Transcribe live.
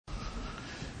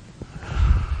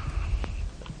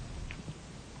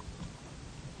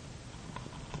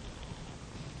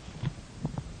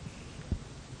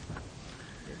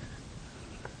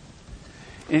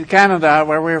In Canada,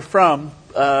 where we're from,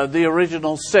 the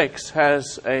original six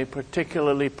has a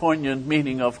particularly poignant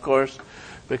meaning, of course,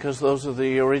 because those are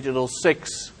the original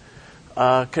six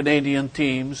Canadian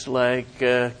teams like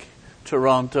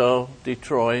Toronto,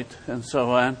 Detroit, and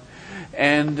so on.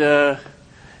 And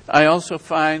I also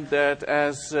find that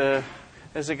as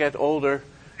I get older,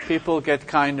 people get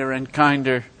kinder and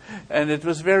kinder. And it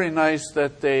was very nice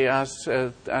that they asked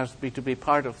me to be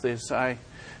part of this. I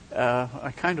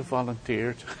kind of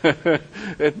volunteered,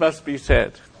 it must be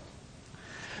said.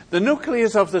 The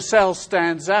nucleus of the cell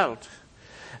stands out.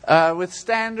 With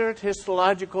standard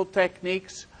histological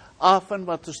techniques, often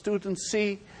what the students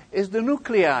see is the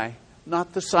nuclei,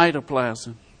 not the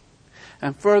cytoplasm.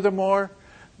 And furthermore,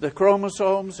 the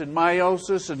chromosomes in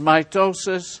meiosis and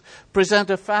mitosis present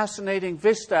a fascinating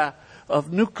vista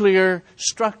of nuclear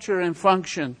structure and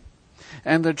function.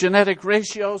 And the genetic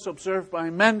ratios observed by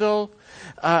Mendel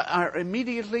are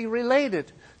immediately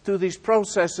related to these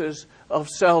processes of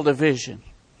cell division.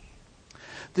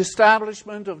 The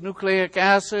establishment of nucleic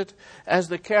acid as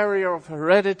the carrier of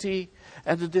heredity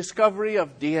and the discovery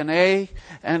of DNA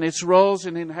and its roles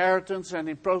in inheritance and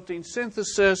in protein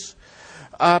synthesis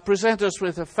present us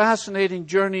with a fascinating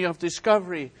journey of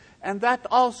discovery, and that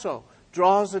also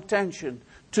draws attention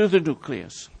to the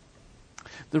nucleus.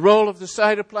 The role of the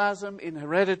cytoplasm in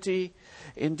heredity,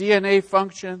 in DNA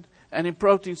function, and in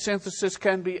protein synthesis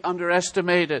can be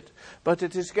underestimated, but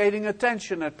it is gaining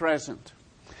attention at present.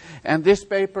 And this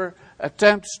paper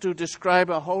attempts to describe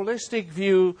a holistic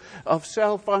view of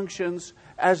cell functions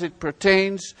as it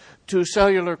pertains to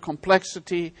cellular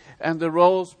complexity and the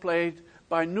roles played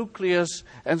by nucleus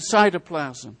and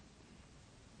cytoplasm.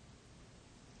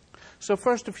 So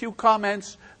first, a few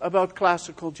comments about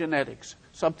classical genetics,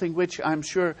 something which I'm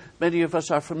sure many of us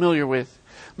are familiar with.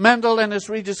 Mendel and his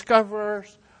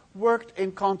rediscoverers worked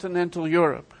in continental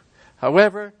Europe.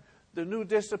 However, the new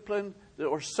discipline,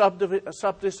 or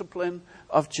subdiscipline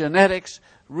of genetics,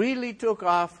 really took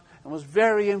off and was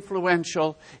very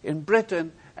influential in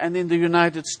Britain and in the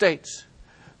United States.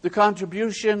 The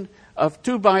contribution of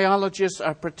two biologists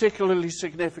are particularly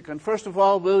significant. First of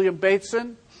all, William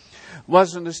Bateson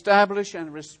was an established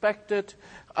and respected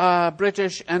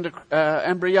British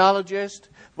embryologist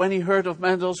when he heard of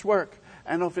Mendel's work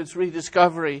and of its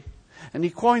rediscovery. And he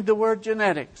coined the word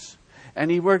genetics. And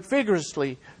he worked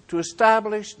vigorously to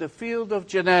establish the field of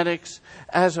genetics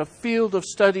as a field of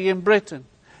study in Britain.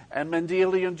 And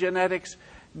Mendelian genetics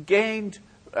gained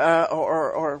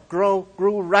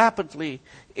grew rapidly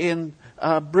in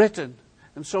Britain.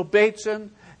 And so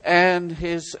Bateson and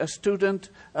his student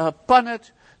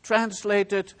Punnett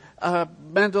translated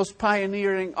Mendel's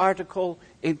pioneering article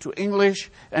into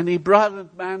English, and he broadened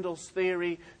Mendel's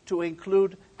theory to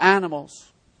include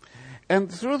animals.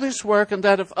 And through this work and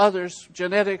that of others,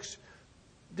 genetics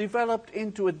developed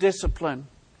into a discipline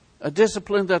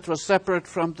that was separate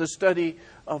from the study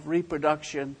of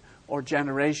reproduction or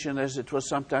generation, as it was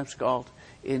sometimes called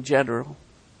in general.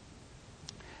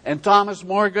 And Thomas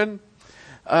Morgan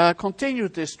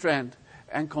continued this trend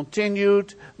and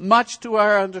continued much to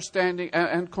our understanding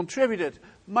and contributed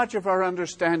much of our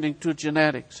understanding to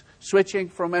genetics. Switching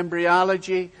from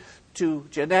embryology to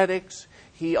genetics,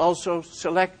 he also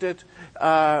selected in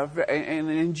an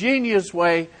ingenious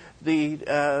way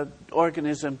the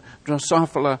organism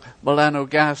Drosophila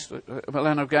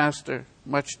melanogaster,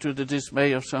 much to the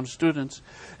dismay of some students.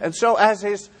 And so as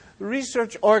his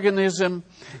research organism,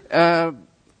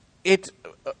 it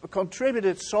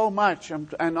contributed so much,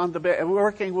 and on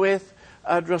working with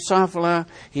Drosophila,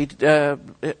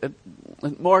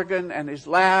 Morgan and his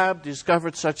lab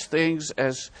discovered such things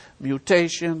as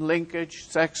mutation, linkage,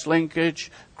 sex linkage,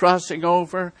 crossing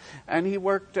over, and he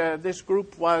worked. This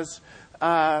group was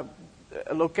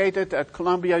located at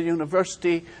Columbia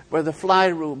University, where the fly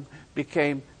room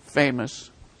became famous,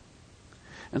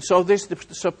 and so this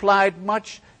supplied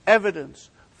much evidence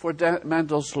for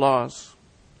Mendel's laws.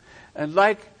 And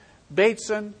like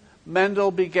Bateson,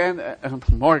 Morgan began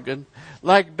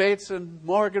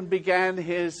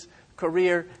his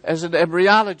career as an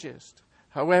embryologist.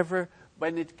 However,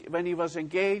 when he was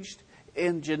engaged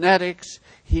in genetics,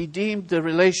 he deemed the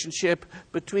relationship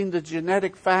between the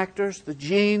genetic factors, the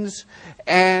genes,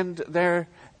 and their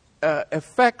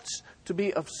effects to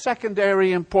be of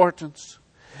secondary importance.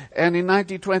 And in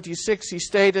 1926, he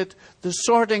stated, "The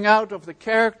sorting out of the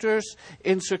characters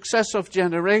in successive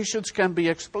generations can be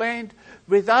explained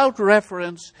without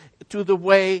reference to the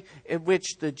way in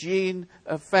which the gene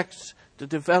affects the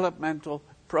developmental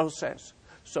process."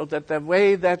 So that the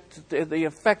way that the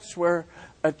effects were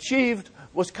achieved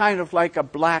was kind of like a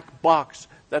black box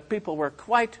that people were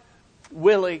quite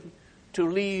willing to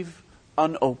leave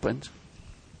unopened.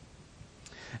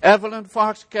 Evelyn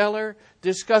Fox Keller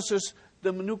discusses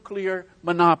the nuclear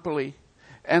monopoly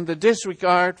and the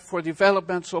disregard for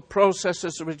developmental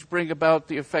processes which bring about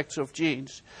the effects of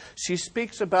genes. She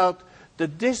speaks about the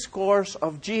discourse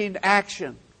of gene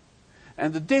action.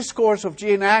 And the discourse of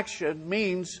gene action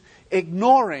means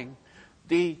ignoring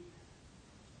the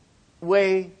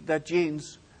way that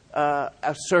genes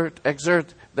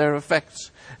exert their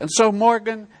effects. And so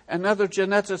Morgan and other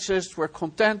geneticists were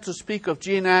content to speak of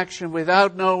gene action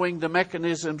without knowing the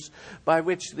mechanisms by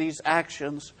which these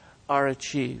actions are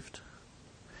achieved.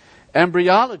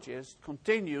 Embryologists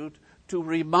continued to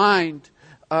remind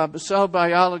cell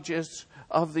biologists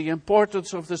of the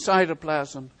importance of the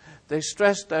cytoplasm. They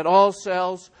stressed that all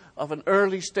cells of an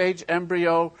early stage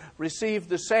embryo receive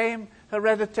the same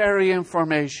hereditary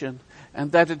information,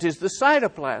 and that it is the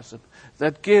cytoplasm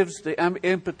that gives the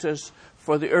impetus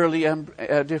for the early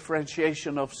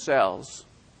differentiation of cells.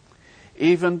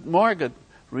 Even Morgan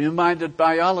reminded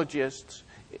biologists,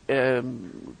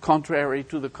 contrary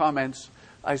to the comments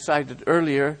I cited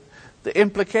earlier, the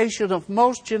implication of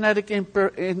most genetic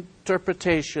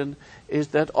interpretation is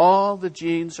that all the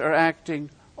genes are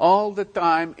acting all the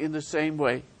time in the same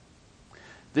way.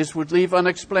 This would leave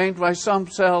unexplained why some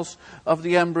cells of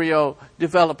the embryo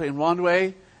develop in one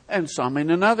way and some in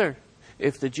another,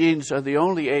 if the genes are the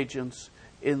only agents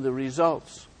in the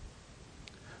results.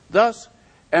 Thus,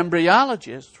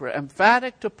 embryologists were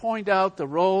emphatic to point out the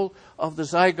role of the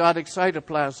zygotic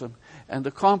cytoplasm and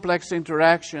the complex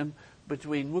interaction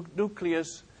between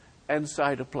nucleus and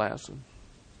cytoplasm.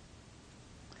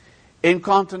 In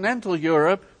continental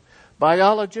Europe,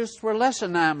 biologists were less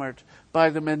enamored by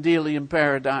the Mendelian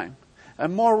paradigm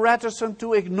and more reticent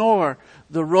to ignore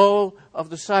the role of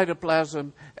the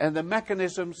cytoplasm and the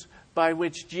mechanisms by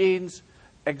which genes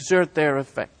exert their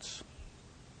effects.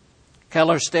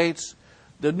 Keller states,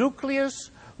 the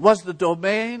nucleus was the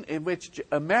domain in which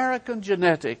American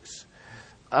genetics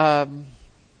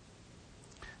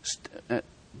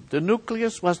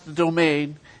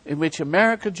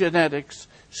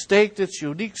staked its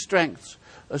unique strengths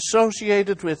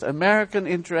associated with American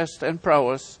interest and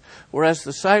prowess, whereas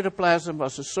the cytoplasm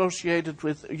was associated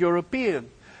with European,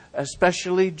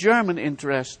 especially German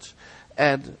interests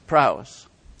and prowess.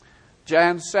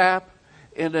 Jan Sapp,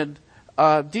 in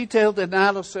a detailed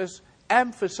analysis,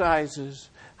 emphasizes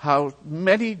how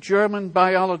many German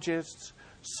biologists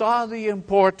saw the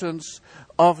importance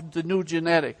of the new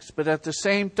genetics, but at the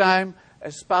same time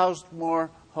espoused more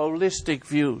holistic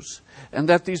views, and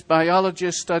that these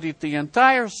biologists studied the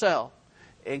entire cell,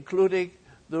 including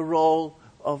the role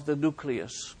of the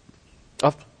nucleus,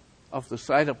 of the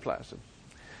cytoplasm,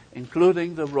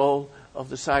 including the role of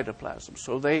the cytoplasm.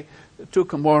 So they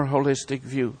took a more holistic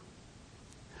view.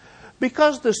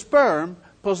 Because the sperm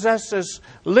possesses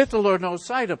little or no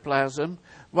cytoplasm,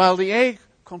 while the egg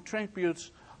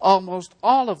contributes almost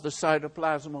all of the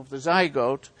cytoplasm of the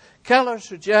zygote, Keller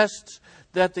suggests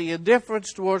that the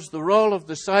indifference towards the role of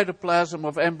the cytoplasm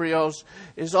of embryos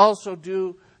is also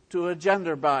due to a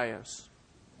gender bias.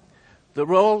 The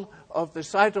role of the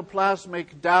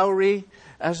cytoplasmic dowry,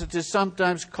 as it is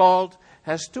sometimes called,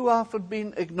 has too often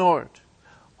been ignored.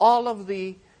 All of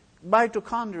the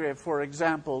mitochondria, for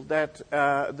example, that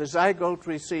the zygote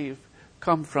receive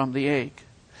come from the egg.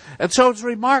 And so it's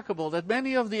remarkable that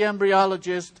many of the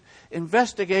embryologists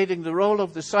investigating the role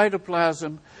of the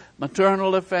cytoplasm,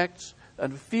 maternal effects,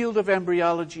 and the field of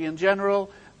embryology in general,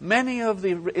 many of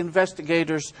the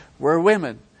investigators were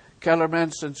women. Keller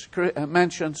mentions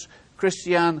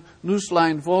Christiane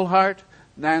Nusslein-Volhard,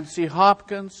 Nancy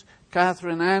Hopkins,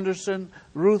 Catherine Anderson,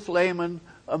 Ruth Lehman,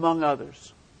 among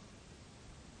others.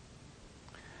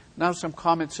 Now some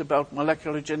comments about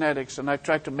molecular genetics, and I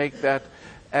tried to make that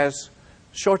as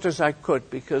short as I could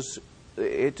because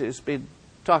it has been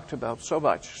talked about so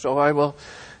much. So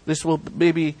this will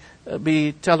maybe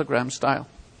be telegram style.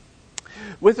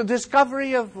 With the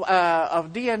discovery of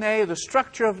DNA, the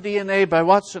structure of DNA by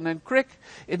Watson and Crick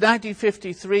in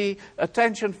 1953,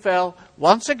 attention fell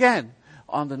once again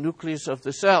on the nucleus of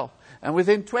the cell. And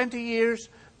within 20 years,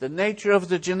 the nature of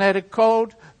the genetic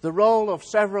code, the role of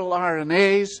several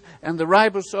RNAs and the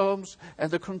ribosomes, and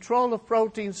the control of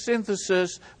protein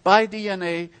synthesis by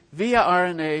DNA via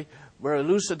RNA were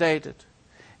elucidated.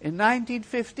 In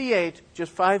 1958,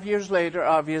 just 5 years later,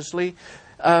 obviously,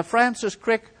 Francis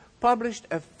Crick published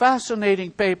a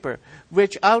fascinating paper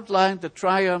which outlined the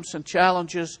triumphs and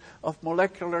challenges of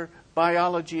molecular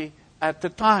biology at the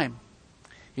time.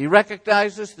 He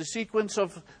recognizes the sequence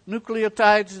of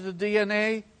nucleotides in the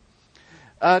DNA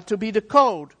to be the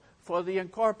code for the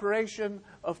incorporation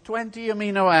of 20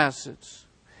 amino acids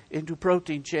into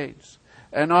protein chains.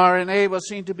 and RNA was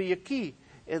seen to be a key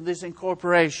in this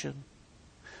incorporation.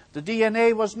 The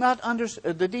DNA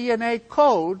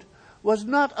code was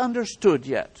not understood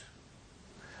yet,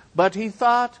 but he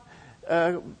thought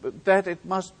that it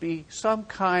must be some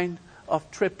kind of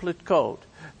triplet code.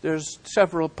 There's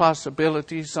several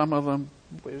possibilities. Some of them,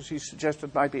 as he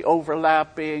suggested, might be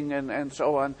overlapping and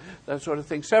so on, that sort of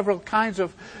thing. Several kinds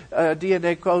of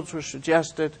DNA codes were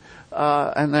suggested,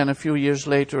 and then a few years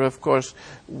later, of course,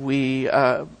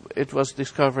 it was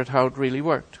discovered how it really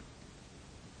worked.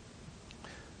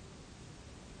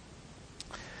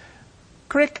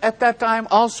 Crick at that time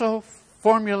also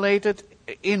formulated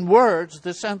in words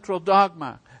the central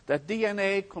dogma that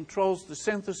DNA controls the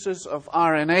synthesis of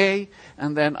RNA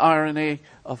and then RNA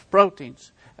of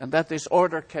proteins, and that this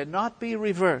order cannot be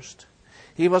reversed.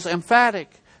 He was emphatic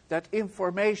that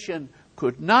information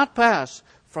could not pass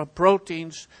from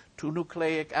proteins to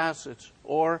nucleic acids,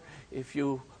 or, if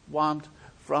you want,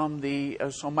 from the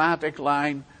somatic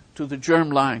line to the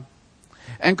germ line.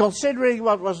 And considering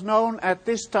what was known at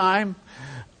this time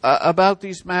about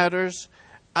these matters,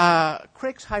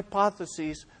 Crick's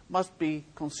hypotheses must be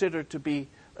considered to be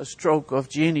a stroke of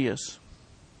genius.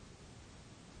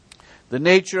 The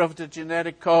nature of the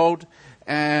genetic code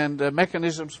and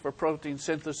mechanisms for protein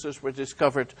synthesis were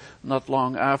discovered not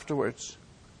long afterwards.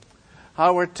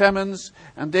 Howard Timmons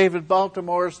and David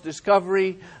Baltimore's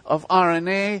discovery of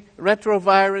RNA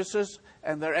retroviruses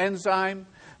and their enzyme,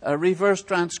 reverse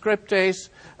transcriptase,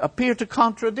 appear to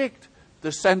contradict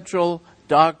the central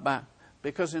dogma,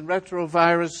 because in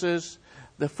retroviruses,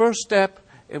 the first step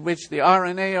in which the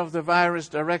RNA of the virus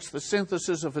directs the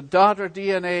synthesis of a daughter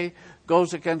DNA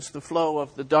goes against the flow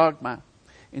of the dogma.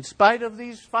 In spite of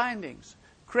these findings,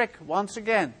 Crick, once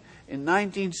again, in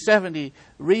 1970,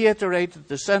 reiterated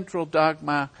the central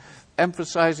dogma,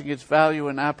 emphasizing its value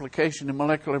and application in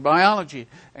molecular biology,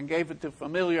 and gave it the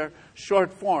familiar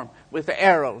short form with the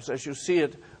arrows, as you see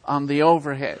it on the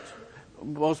overhead.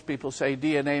 Most people say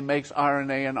DNA makes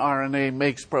RNA and RNA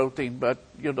makes protein, but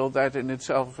you know that in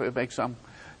itself makes some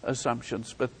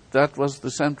assumptions. But that was the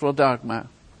central dogma.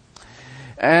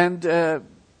 And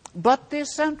but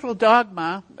this central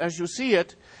dogma, as you see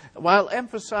it, while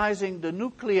emphasizing the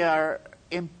nuclear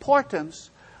importance,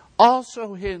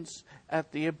 also hints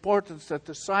at the importance that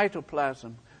the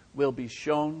cytoplasm will be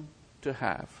shown to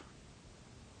have.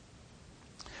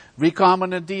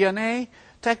 Recombinant DNA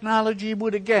technology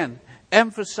would again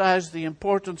emphasize the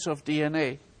importance of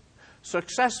DNA.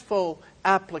 Successful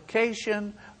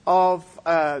application of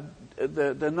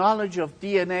the knowledge of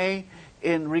DNA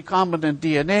in recombinant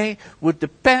DNA would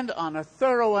depend on a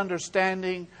thorough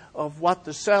understanding of what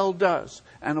the cell does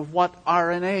and of what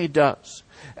RNA does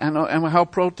and how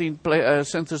protein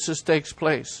synthesis takes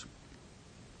place.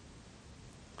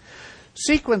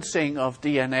 Sequencing of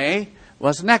DNA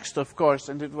was next, of course,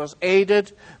 and it was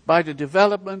aided by the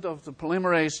development of the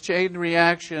polymerase chain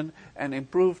reaction and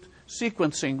improved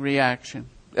sequencing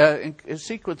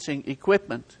sequencing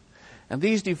equipment. And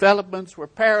these developments were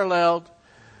paralleled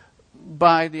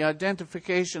by the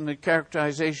identification and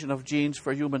characterization of genes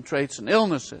for human traits and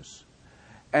illnesses.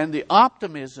 And the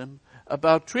optimism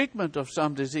about treatment of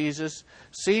some diseases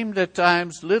seemed at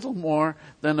times little more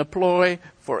than a ploy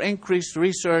for increased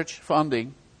research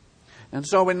funding. And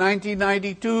so in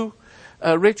 1992,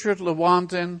 Richard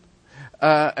Lewontin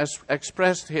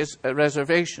expressed his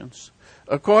reservations.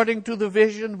 According to the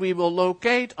vision, we will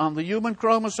locate on the human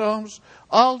chromosomes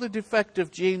all the defective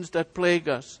genes that plague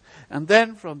us. And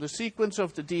then from the sequence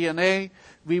of the DNA,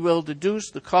 we will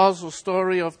deduce the causal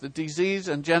story of the disease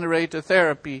and generate a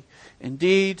therapy.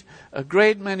 Indeed, a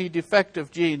great many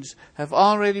defective genes have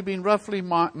already been roughly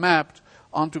mapped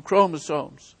onto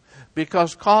chromosomes.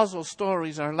 Because causal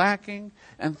stories are lacking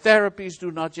and therapies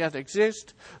do not yet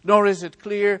exist, nor is it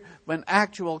clear when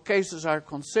actual cases are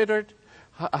considered,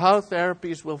 how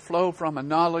therapies will flow from a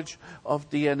knowledge of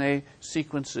DNA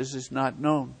sequences is not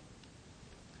known.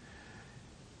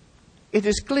 It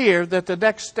is clear that the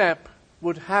next step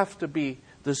would have to be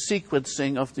the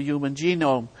sequencing of the human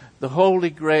genome, the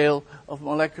holy grail of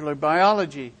molecular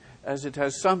biology, as it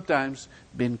has sometimes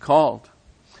been called.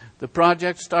 The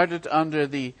project started under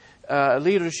the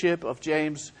leadership of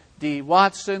James D.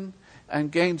 Watson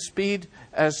and gained speed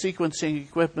as sequencing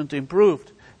equipment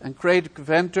improved. And Craig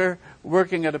Venter,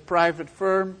 working at a private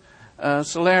firm,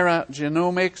 Celera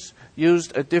Genomics,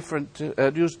 used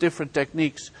different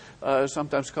techniques,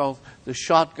 sometimes called the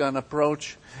shotgun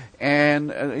approach.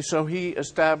 And so he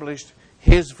established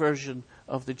his version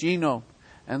of the genome.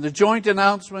 And the joint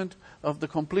announcement of the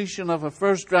completion of a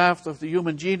first draft of the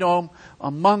human genome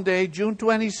on Monday, June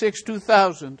 26,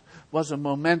 2000, was a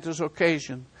momentous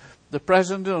occasion. the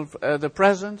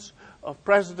presence of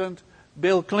President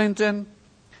Bill Clinton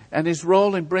and his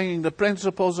role in bringing the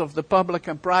principles of the public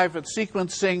and private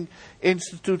sequencing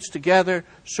institutes together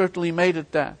certainly made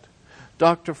it that.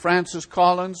 Dr. Francis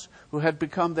Collins, who had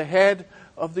become the head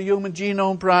of the Human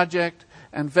Genome Project,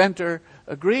 and Venter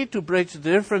agreed to bridge the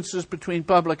differences between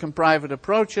public and private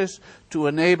approaches to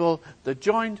enable the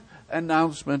joint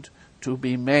announcement to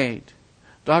be made.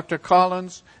 Dr.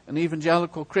 Collins, an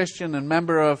evangelical Christian and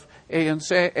member of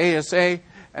ASA,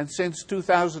 and since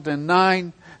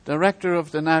 2009, director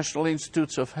of the National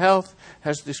Institutes of Health,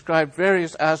 has described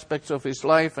various aspects of his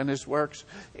life and his works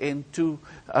in two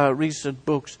recent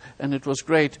books, and it was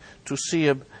great to see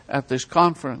him at this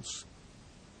conference.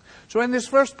 So in this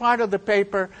first part of the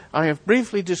paper, I have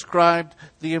briefly described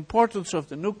the importance of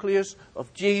the nucleus,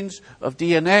 of genes, of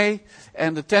DNA,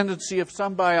 and the tendency of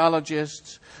some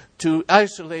biologists to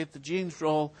isolate the gene's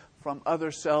role from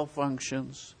other cell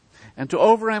functions and to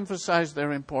overemphasize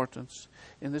their importance.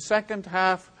 In the second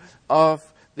half of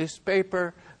this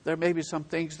paper, there may be some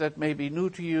things that may be new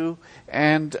to you,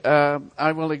 and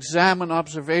I will examine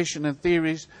observation and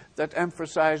theories that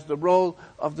emphasize the role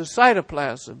of the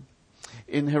cytoplasm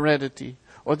in heredity,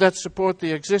 or that support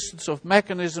the existence of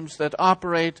mechanisms that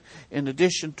operate in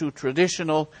addition to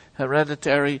traditional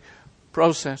hereditary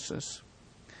processes.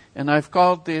 And I've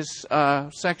called this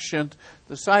section,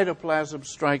 "The Cytoplasm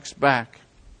Strikes Back."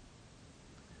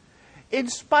 In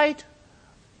spite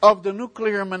of the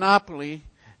nuclear monopoly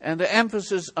and the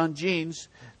emphasis on genes,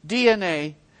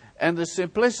 DNA, and the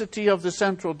simplicity of the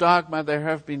central dogma, there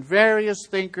have been various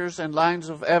thinkers and lines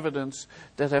of evidence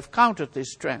that have countered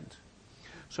this trend.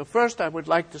 So first, I would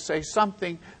like to say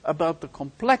something about the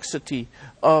complexity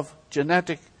of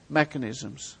genetic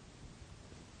mechanisms.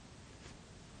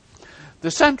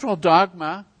 The central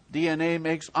dogma, DNA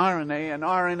makes RNA and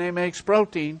RNA makes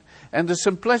protein, and the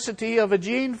simplicity of a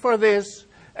gene for this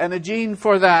and a gene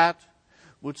for that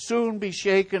would soon be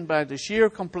shaken by the sheer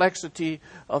complexity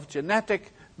of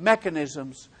genetic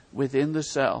mechanisms within the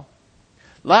cell.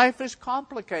 Life is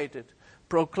complicated,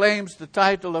 proclaims the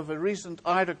title of a recent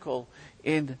article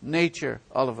in Nature.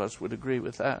 All of us would agree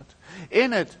with that.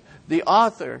 In it, the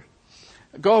author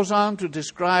goes on to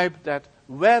describe that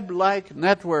web-like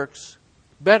networks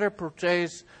better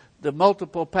portrays the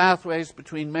multiple pathways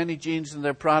between many genes and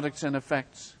their products and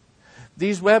effects.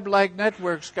 These web-like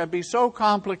networks can be so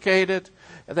complicated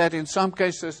that in some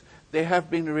cases they have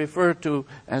been referred to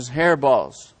as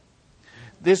hairballs.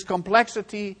 This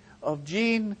complexity of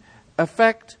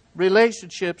gene-effect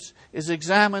relationships is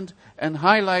examined and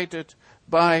highlighted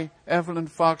by Evelyn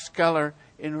Fox Keller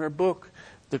in her book,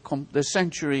 The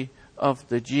Century of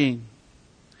the Gene.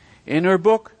 In her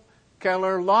book,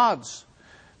 Keller lauds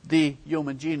the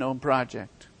Human Genome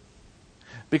Project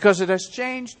because it has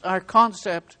changed our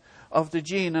concept of the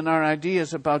gene and our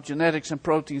ideas about genetics and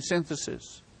protein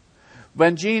synthesis.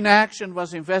 When gene action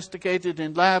was investigated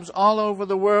in labs all over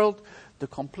the world, the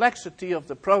complexity of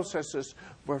the processes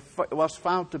was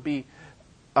found to be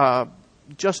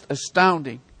just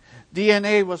astounding.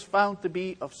 DNA was found to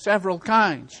be of several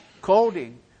kinds,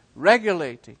 coding,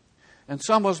 regulating, and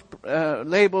some was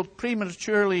labeled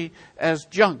prematurely as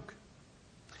junk.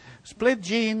 Split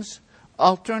genes,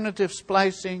 alternative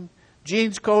splicing,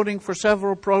 genes coding for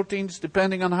several proteins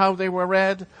depending on how they were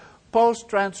read,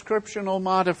 post-transcriptional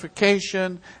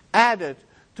modification added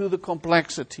to the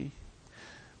complexity.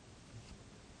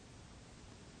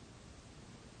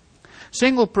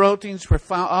 Single proteins were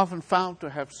often found to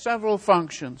have several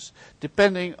functions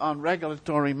depending on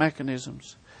regulatory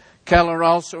mechanisms. Keller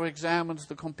also examines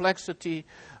the complexity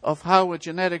of how a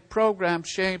genetic program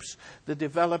shapes the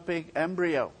developing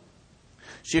embryo.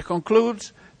 She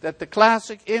concludes that the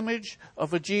classic image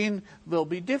of a gene will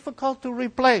be difficult to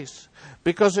replace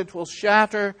because it will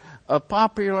shatter a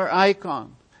popular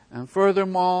icon. And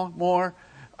furthermore,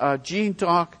 Gene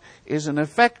Talk is an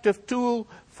effective tool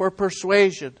for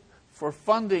persuasion, for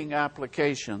funding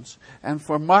applications, and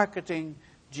for marketing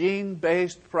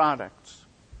gene-based products.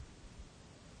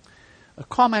 A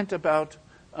comment about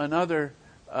another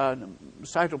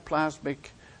cytoplasmic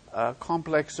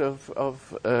complex of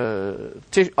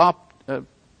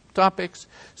topics,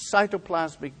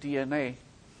 cytoplasmic DNA.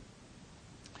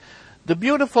 The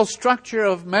beautiful structure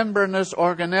of membranous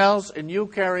organelles in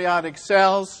eukaryotic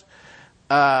cells,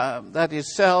 that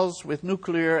is, cells with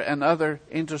nuclear and other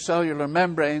intercellular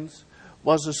membranes,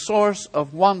 was a source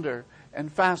of wonder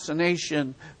and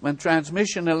fascination when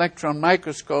transmission electron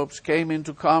microscopes came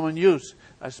into common use.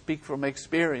 I speak from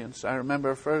experience. I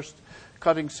remember first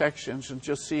cutting sections and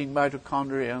just seeing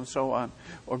mitochondria and so on,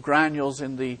 or granules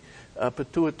in the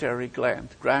pituitary gland,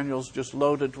 granules just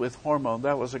loaded with hormone.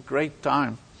 That was a great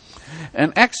time.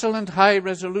 And excellent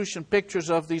high-resolution pictures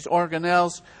of these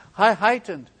organelles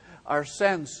heightened our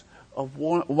sense of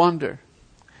wonder.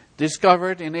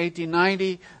 Discovered in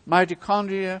 1890,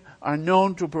 mitochondria are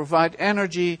known to provide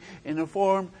energy in a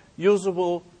form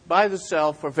usable by the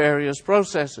cell for various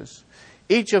processes.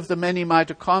 Each of the many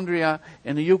mitochondria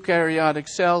in a eukaryotic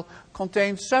cell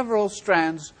contains several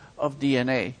strands of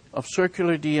DNA, of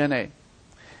circular DNA.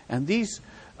 And these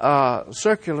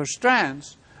circular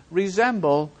strands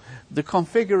resemble the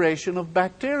configuration of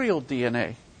bacterial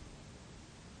DNA.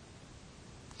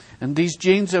 And these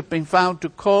genes have been found to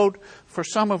code for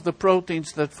some of the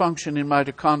proteins that function in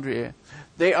mitochondria.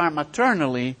 They are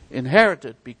maternally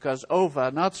inherited because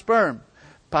ova, not sperm,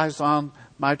 pass on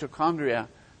mitochondria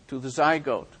to the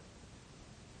zygote.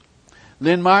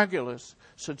 Lynn Margulis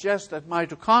suggests that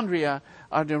mitochondria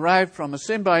are derived from a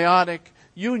symbiotic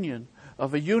union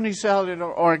of a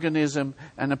unicellular organism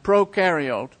and a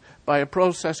prokaryote by a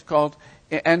process called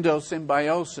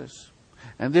endosymbiosis.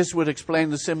 And this would explain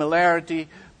the similarity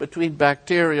between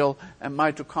bacterial and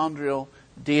mitochondrial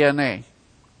DNA.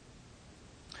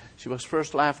 She was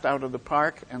first laughed out of the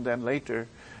park, and then later,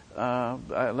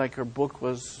 like her book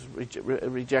was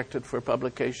rejected for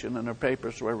publication and her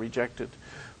papers were rejected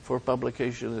for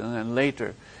publication, and then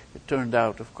later it turned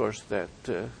out, of course, that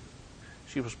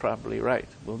she was probably right.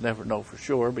 We'll never know for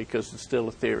sure because it's still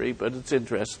a theory, but it's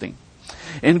interesting.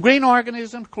 In green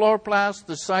organisms, chloroplasts,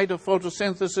 the site of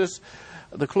photosynthesis,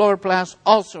 the chloroplasts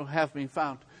also have been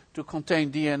found to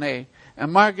contain DNA.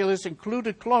 And Margulis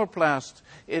included chloroplasts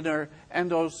in her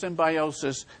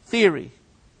endosymbiosis theory.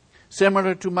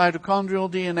 Similar to mitochondrial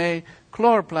DNA,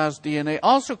 chloroplast DNA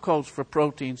also codes for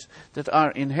proteins that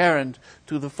are inherent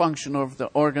to the function of the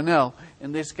organelle,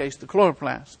 in this case the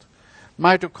chloroplast.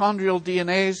 Mitochondrial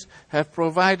DNAs have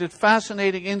provided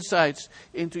fascinating insights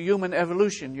into human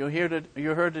evolution. You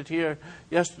heard it here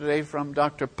yesterday from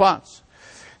Dr. Potts.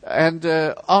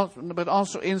 But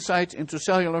also insights into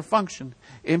cellular function.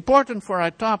 Important for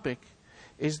our topic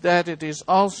is that it is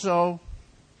also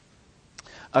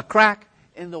a crack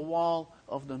in the wall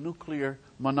of the nuclear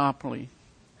monopoly,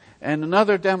 and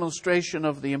another demonstration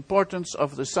of the importance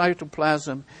of the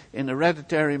cytoplasm in the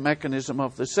hereditary mechanism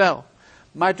of the cell.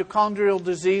 Mitochondrial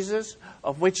diseases,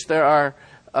 of which there are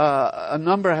a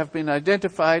number have been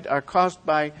identified, are caused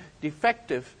by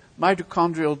defective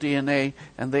mitochondrial DNA,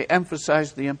 and they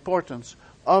emphasize the importance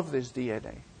of this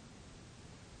DNA.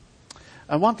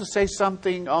 I want to say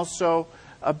something also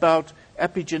about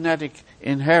epigenetic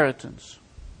inheritance.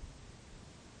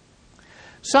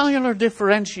 Cellular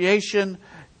differentiation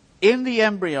in the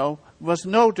embryo was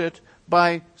noted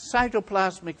by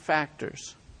cytoplasmic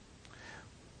factors,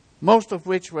 most of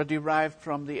which were derived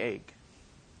from the egg.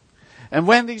 And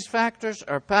when these factors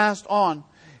are passed on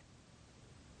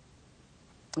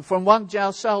from one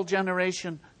cell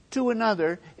generation to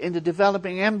another in the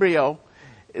developing embryo,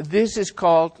 this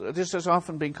has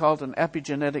often been called an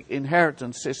epigenetic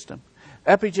inheritance system.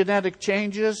 Epigenetic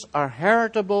changes are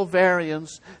heritable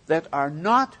variants that are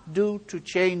not due to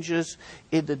changes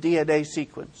in the DNA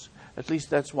sequence. At least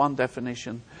that's one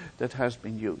definition that has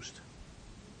been used.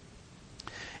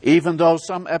 Even though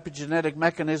some epigenetic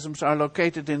mechanisms are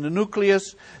located in the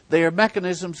nucleus, they are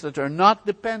mechanisms that are not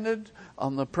dependent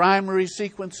on the primary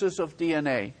sequences of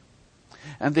DNA.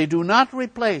 And they do not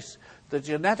replace the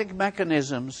genetic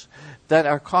mechanisms that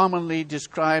are commonly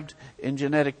described in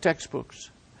genetic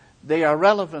textbooks. They are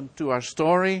relevant to our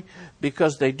story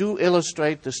because they do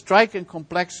illustrate the striking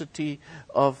complexity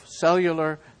of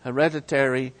cellular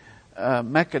hereditary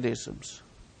mechanisms.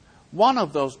 One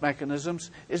of those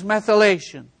mechanisms is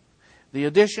methylation. The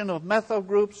addition of methyl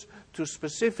groups to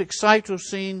specific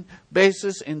cytosine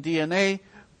bases in DNA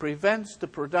prevents the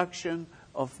production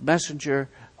of messenger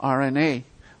RNA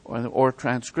or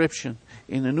transcription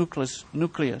in the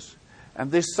nucleus. And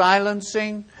this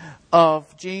silencing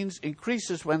of genes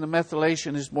increases when the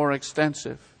methylation is more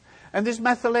extensive. And this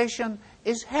methylation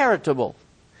is heritable.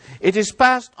 It is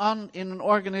passed on in an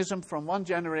organism from one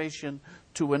generation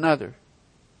to another.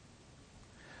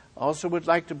 I also would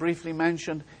like to briefly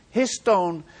mention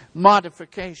histone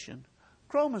modification.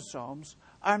 Chromosomes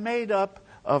are made up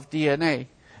of DNA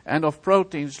and of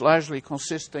proteins largely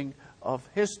consisting of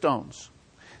histones.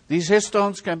 These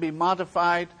histones can be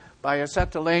modified by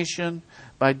acetylation,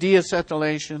 by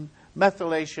deacetylation,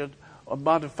 methylation, or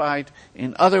modified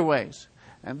in other ways.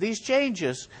 And these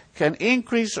changes can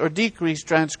increase or decrease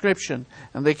transcription,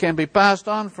 and they can be passed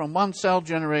on from one cell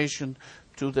generation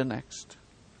to the next.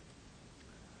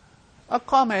 A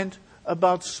comment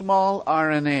about small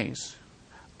RNAs.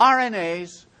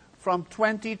 RNAs from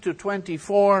 20 to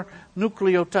 24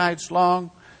 nucleotides long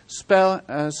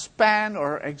span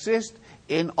or exist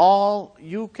in all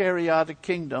eukaryotic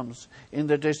kingdoms in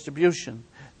their distribution.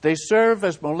 They serve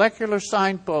as molecular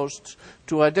signposts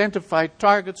to identify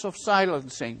targets of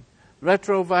silencing,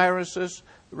 retroviruses,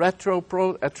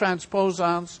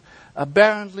 transposons,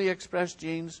 aberrantly expressed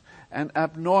genes, and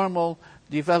abnormal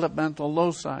developmental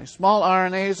loci. Small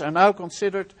RNAs are now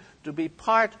considered to be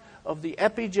part of the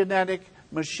epigenetic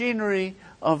machinery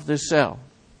of the cell.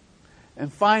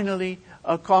 And finally,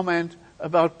 a comment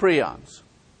about prions.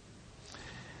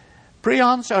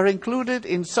 Prions are included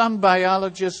in some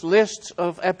biologists' lists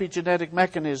of epigenetic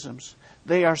mechanisms.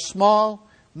 They are small,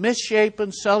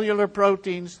 misshapen cellular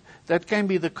proteins that can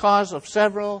be the cause of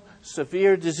several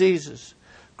severe diseases.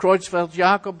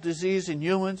 Creutzfeldt-Jakob disease in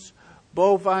humans,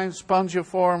 bovine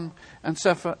spongiform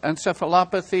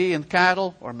encephalopathy in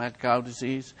cattle, or mad cow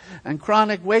disease, and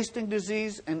chronic wasting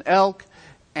disease in elk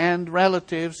and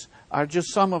relatives are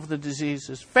just some of the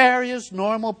diseases. Various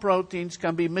normal proteins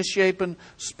can be misshapen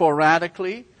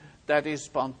sporadically, that is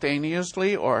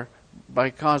spontaneously or by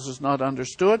causes not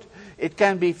understood. It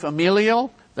can be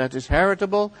familial, that is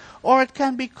heritable, or it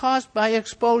can be caused by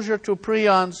exposure to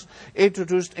prions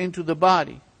introduced into the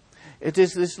body. It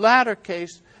is this latter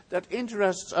case that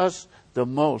interests us the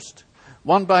most.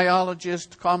 One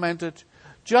biologist commented,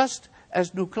 just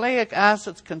as nucleic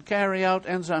acids can carry out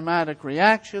enzymatic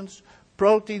reactions,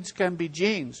 proteins can be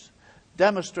genes,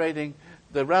 demonstrating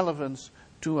the relevance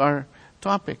to our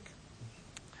topic.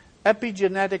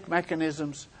 Epigenetic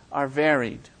mechanisms are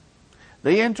varied.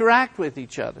 They interact with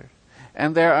each other.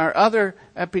 And there are other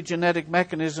epigenetic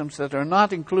mechanisms that are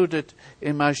not included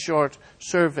in my short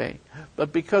survey.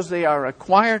 But because they are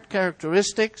acquired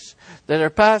characteristics that are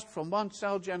passed from one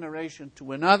cell generation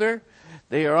to another,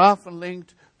 they are often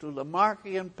linked to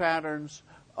Lamarckian patterns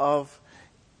of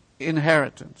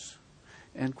inheritance.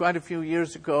 And quite a few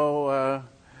years ago,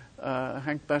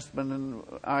 Hank Bestman and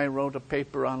I wrote a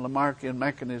paper on Lamarckian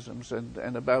mechanisms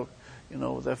and about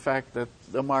the fact that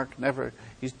Lamarck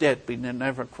he's dead, but he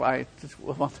never quite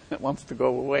wants to go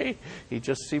away. He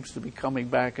just seems to be coming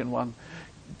back in one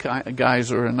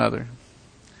guise or another.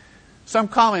 Some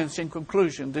comments in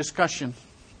conclusion, discussion.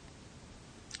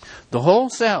 The whole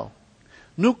cell,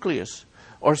 nucleus,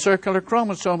 or circular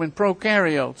chromosome in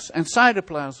prokaryotes and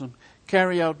cytoplasm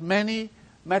carry out many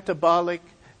metabolic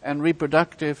and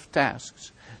reproductive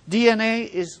tasks. DNA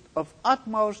is of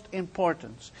utmost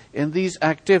importance in these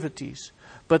activities,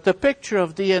 but the picture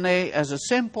of DNA as a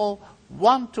simple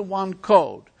one-to-one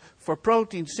code for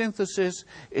protein synthesis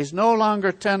is no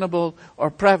longer tenable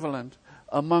or prevalent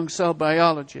among cell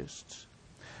biologists.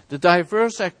 The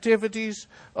diverse activities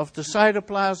of the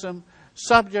cytoplasm,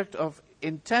 subject of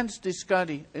intense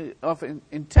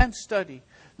study,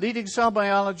 leading cell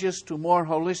biologists to more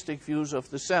holistic views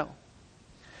of the cell.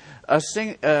 A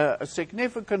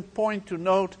significant point to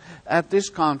note at this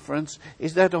conference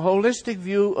is that a holistic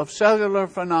view of cellular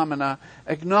phenomena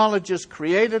acknowledges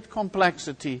created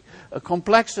complexity, a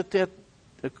complexity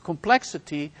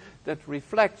that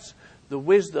reflects the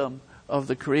wisdom of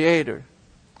the Creator.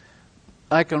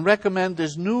 I can recommend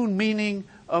this new meaning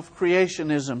of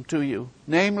creationism to you,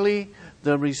 namely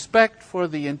the respect for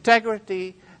the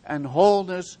integrity and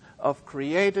wholeness of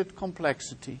created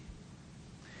complexity.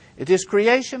 It is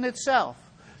creation itself,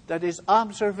 that is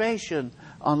observation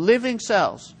on living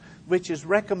cells, which is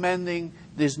recommending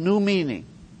this new meaning.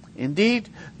 Indeed,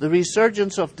 the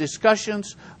resurgence of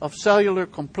discussions of cellular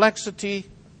complexity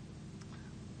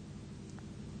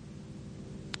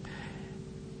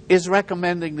is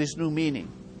recommending this new meaning.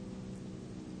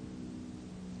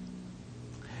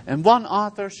 And one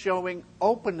author showing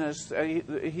openness,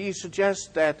 he suggests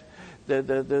that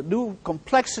the new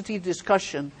complexity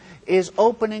discussion is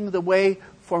opening the way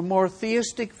for more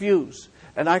theistic views.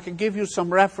 And I can give you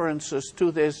some references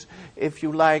to this if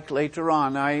you like later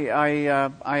on. I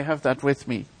have that with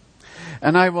me.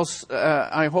 And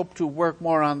I hope to work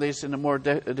more on this in a more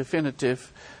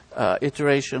definitive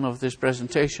iteration of this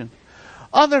presentation.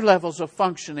 Other levels of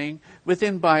functioning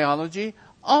within biology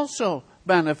also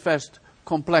manifest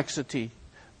complexity.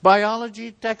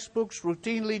 Biology textbooks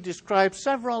routinely describe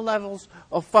several levels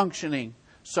of functioning,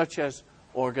 such as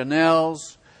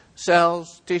organelles,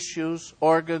 cells, tissues,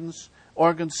 organs,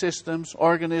 organ systems,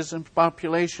 organisms,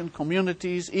 population,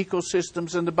 communities,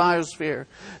 ecosystems, and the biosphere.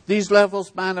 These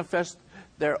levels manifest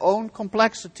their own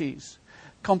complexities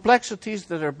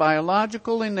that are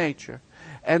biological in nature,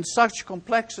 and such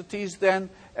complexities then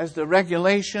as the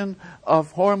regulation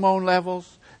of hormone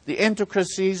levels, the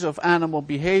intricacies of animal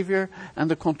behavior,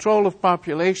 and the control of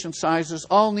population sizes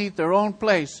all need their own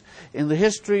place in the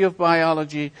history of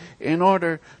biology in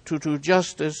order to do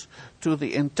justice to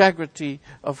the integrity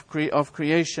of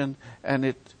creation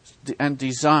and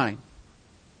design.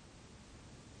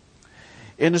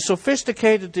 In a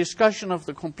sophisticated discussion of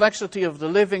the complexity of the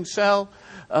living cell,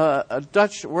 a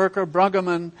Dutch worker,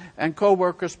 Bruggeman, and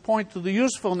co-workers point to the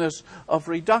usefulness of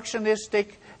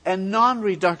reductionistic and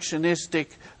non-reductionistic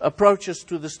approaches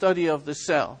to the study of the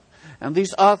cell. And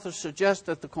these authors suggest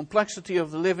that the complexity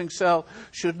of the living cell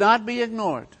should not be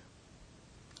ignored,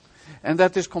 and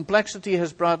that this complexity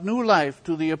has brought new life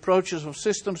to the approaches of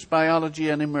systems biology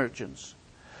and emergence.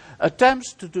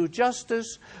 Attempts to do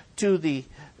justice to the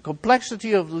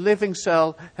complexity of the living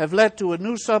cell have led to a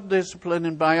new subdiscipline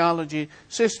in biology,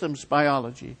 systems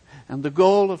biology. And the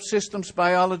goal of systems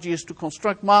biology is to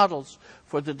construct models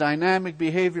for the dynamic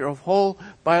behavior of whole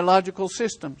biological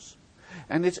systems.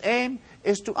 And its aim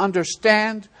is to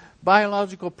understand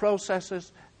biological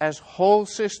processes as whole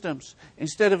systems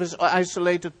instead of as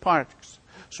isolated parts.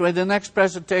 So in the next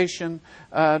presentation,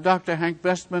 Dr. Hank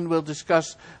Bestman will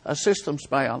discuss systems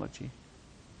biology.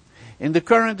 In the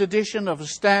current edition of a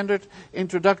standard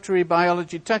introductory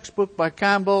biology textbook by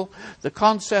Campbell, the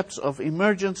concepts of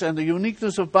emergence and the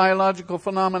uniqueness of biological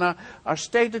phenomena are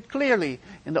stated clearly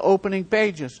in the opening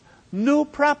pages. New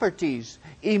properties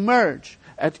emerge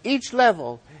at each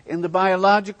level in the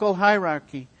biological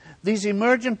hierarchy. These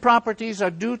emergent properties are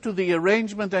due to the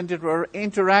arrangement and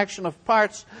interaction of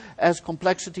parts as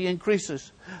complexity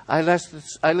increases. I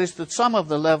listed some of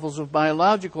the levels of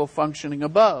biological functioning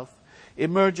above.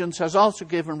 Emergence has also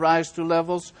given rise to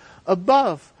levels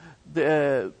above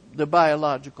the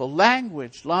biological: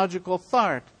 language, logical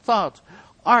thought,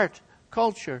 art,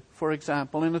 culture, for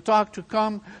example. In the talk to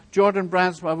come, Jordan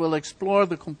Brandsma will explore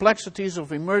the complexities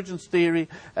of emergence theory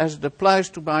as it applies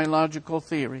to biological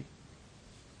theory.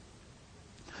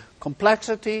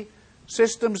 Complexity,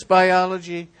 systems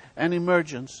biology, and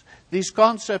emergence. These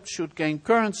concepts should gain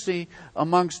currency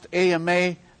amongst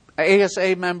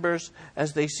ASA members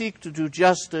as they seek to do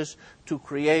justice to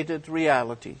created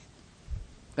reality.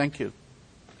 Thank you.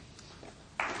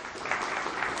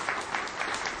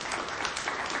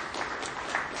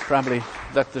 Probably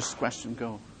let this question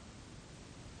go.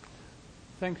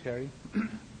 Thanks, Harry.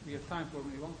 We have time for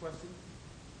maybe one question.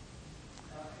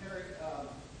 Harry,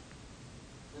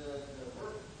 the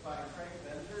work by Frank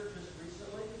Venter just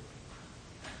recently,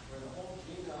 where the whole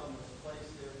genome was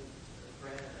placed in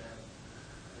a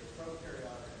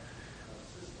prokaryotic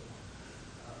system.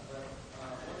 But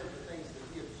one of the things that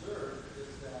he observed is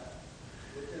that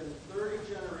within 30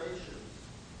 generations,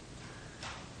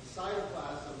 the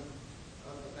cytoplasm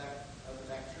of the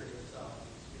bacteria itself,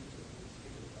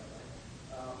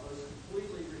 was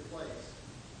completely replaced,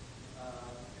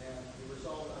 and the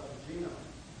result of the genome.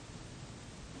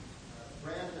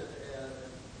 Granted,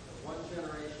 one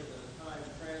generation at a time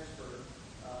transfer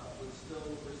would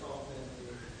still result in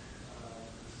the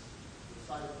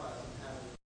cytoplasm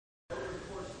having. Over the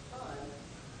course of time,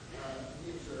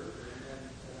 he observed and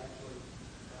actually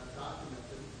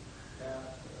documented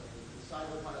that the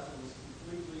cytoplasm was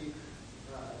completely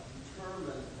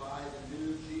determined by the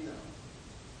new genome.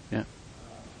 Yeah.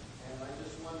 And I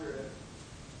just wonder if,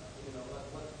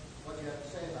 what you have to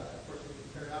say about that. Of course, with the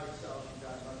karyotic cells, you've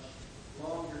got much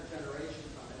longer generation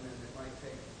time, and it might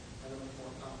take a much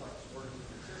more complex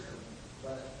organism system.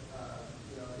 But,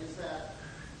 is that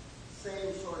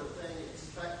same sort of thing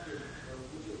expected, or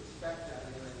would you expect that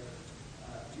in a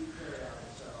eukaryotic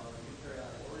cell or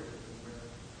eukaryotic organism where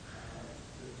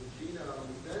the genome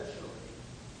eventually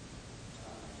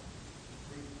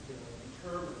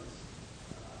determines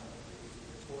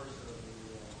the course of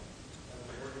the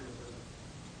organism?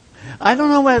 I don't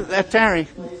know whether, Terry.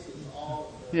 Places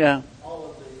all of Yeah. the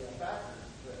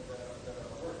factors that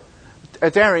are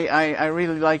working. Terry, I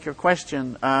really like your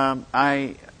question.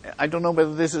 I don't know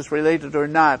whether this is related or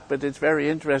not, but it's very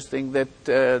interesting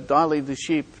that Dolly the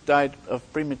sheep died of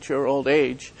premature old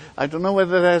age. I don't know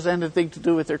whether that has anything to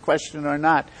do with your question or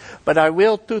not, but I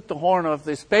will toot the horn of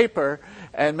this paper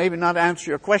and maybe not answer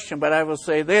your question, but I will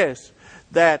say this,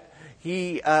 that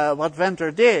what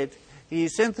Venter did, he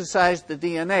synthesized the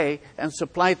DNA and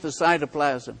supplied the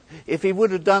cytoplasm. If he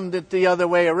would have done it the other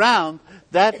way around,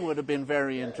 that would have been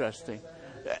very interesting.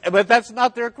 But that's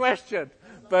not their question.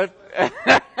 But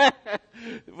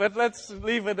but let's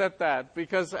leave it at that,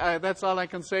 because that's all I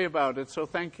can say about it. So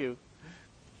thank you.